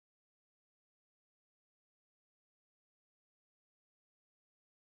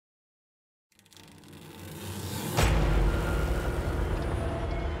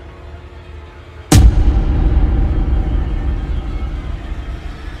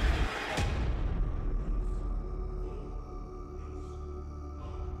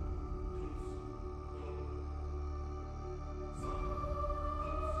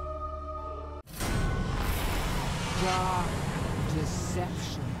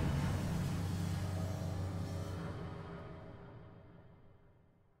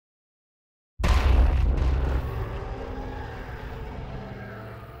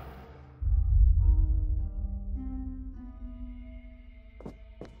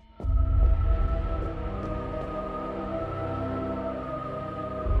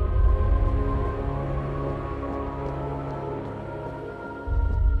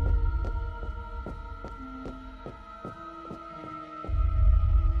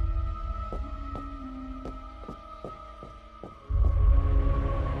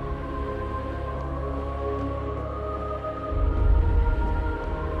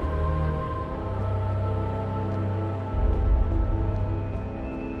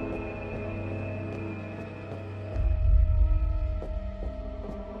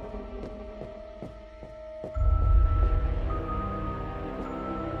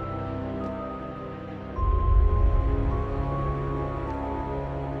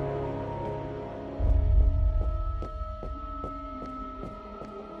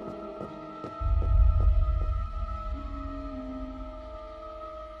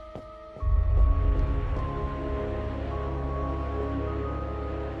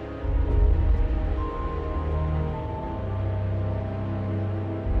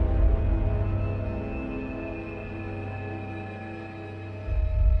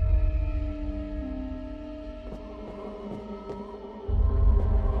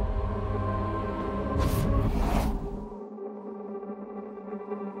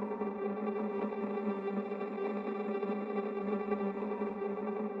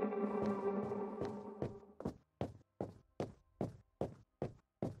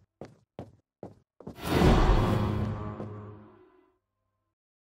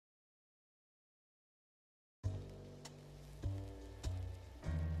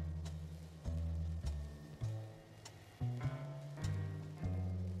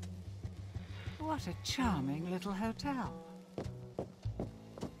What a charming little hotel.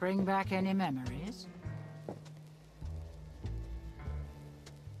 Bring back any memories?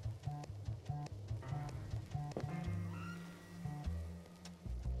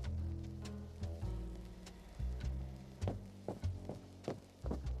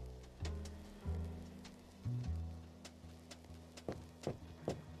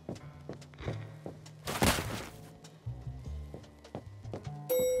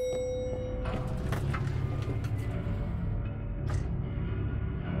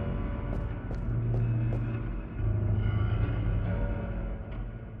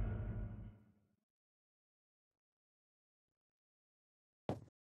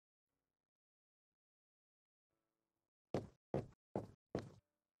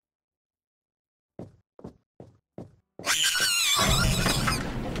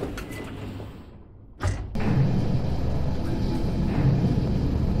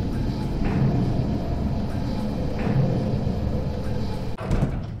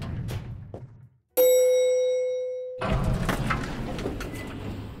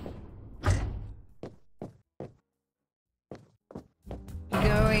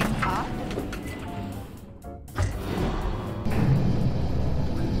 Going up?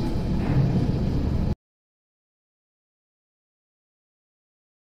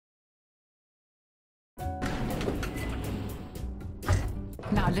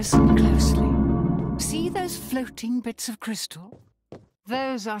 Now listen closely. See those floating bits of crystal?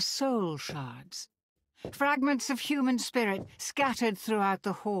 Those are soul shards. Fragments of human spirit scattered throughout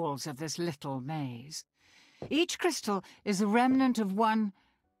the halls of this little maze. Each crystal is a remnant of one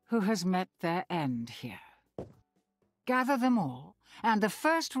who has met their end here. Gather them all, and the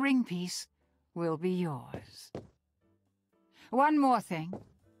first ring piece will be yours. One more thing.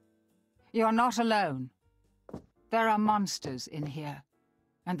 You're not alone. There are monsters in here,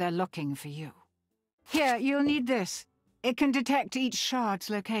 and they're looking for you. Here, you'll need this. It can detect each shard's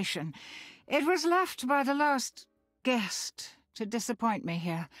location. It was left by the last guest to disappoint me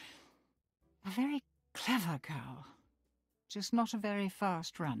here. A very clever girl, just not a very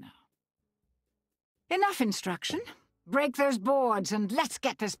fast runner. Enough instruction. Break those boards and let's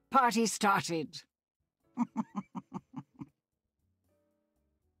get this party started.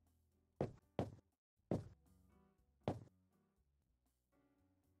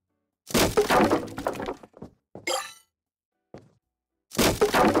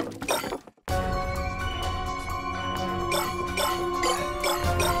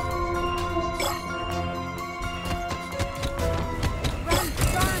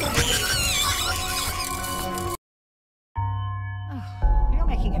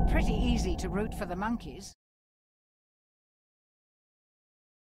 Making it pretty easy to root for the monkeys.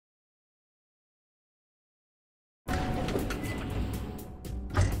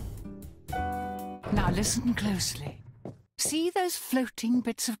 Now listen closely. See those floating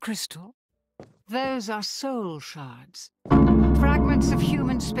bits of crystal? Those are soul shards. Fragments of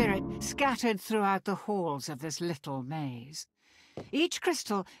human spirit scattered throughout the halls of this little maze. Each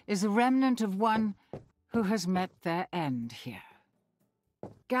crystal is a remnant of one who has met their end here.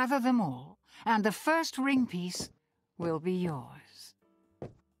 Gather them all, and the first ring piece will be yours.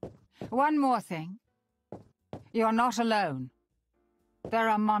 One more thing. You're not alone. There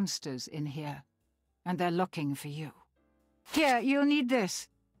are monsters in here, and they're looking for you. Here, you'll need this.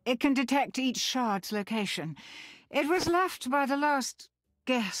 It can detect each shard's location. It was left by the last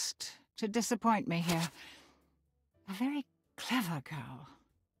guest to disappoint me here. A very clever girl,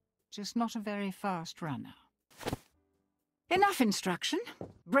 just not a very fast runner. Enough instruction.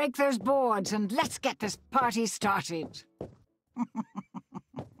 Break those boards and let's get this party started.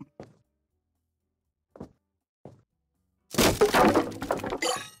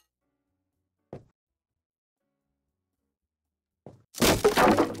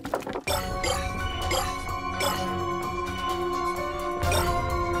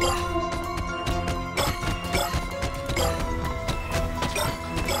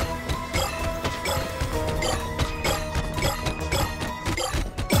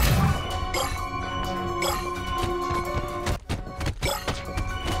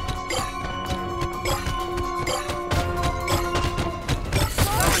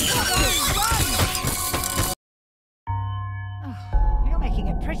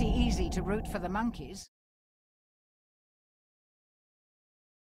 Pretty easy to root for the monkeys.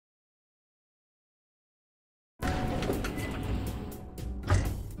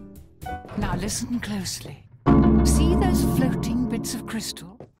 Now listen closely. See those floating bits of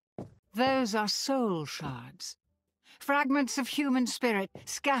crystal? Those are soul shards. Fragments of human spirit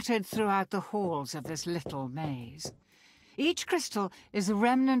scattered throughout the halls of this little maze. Each crystal is a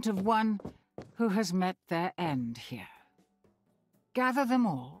remnant of one who has met their end here. Gather them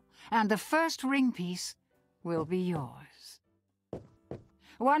all, and the first ring piece will be yours.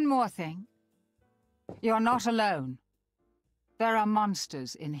 One more thing. You're not alone. There are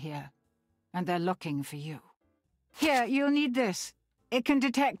monsters in here, and they're looking for you. Here, you'll need this. It can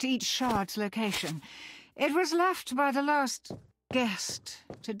detect each shard's location. It was left by the last guest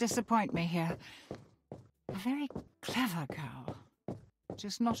to disappoint me here. A very clever girl,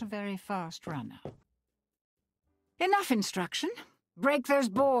 just not a very fast runner. Enough instruction. Break those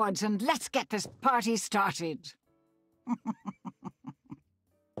boards and let's get this party started.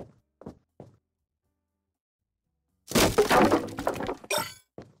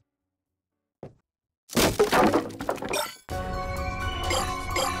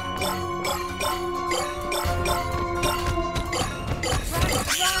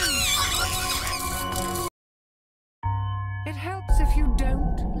 It helps if you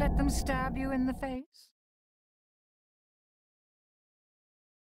don't let them stab you in the face.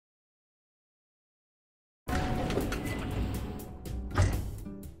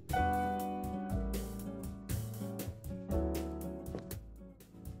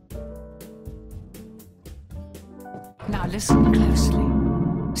 Now listen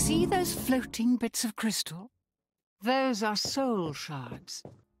closely. See those floating bits of crystal? Those are soul shards.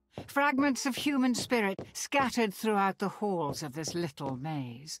 Fragments of human spirit scattered throughout the halls of this little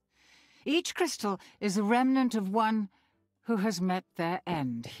maze. Each crystal is a remnant of one who has met their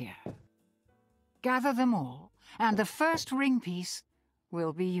end here. Gather them all, and the first ring piece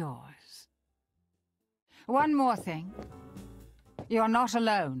will be yours. One more thing. You're not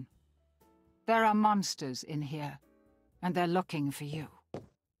alone. There are monsters in here, and they're looking for you.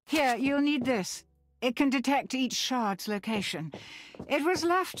 Here, you'll need this. It can detect each shard's location. It was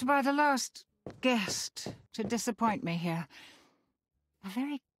left by the last guest to disappoint me here. A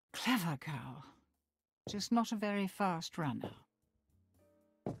very clever girl, just not a very fast runner.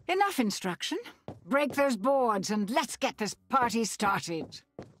 Enough instruction. Break those boards and let's get this party started.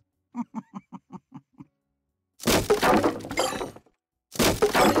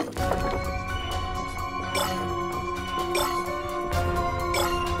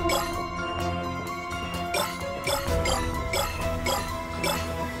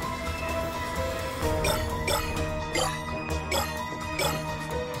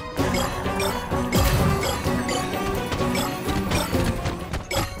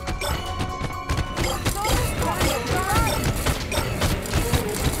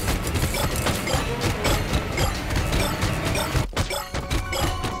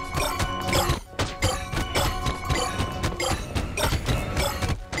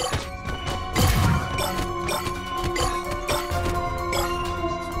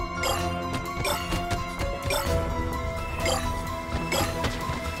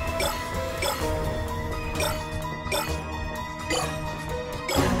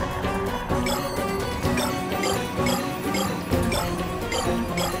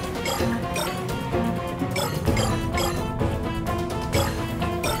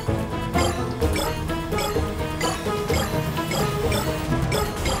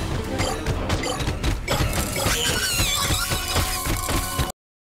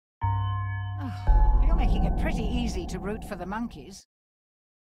 You're making it pretty easy to root for the monkeys.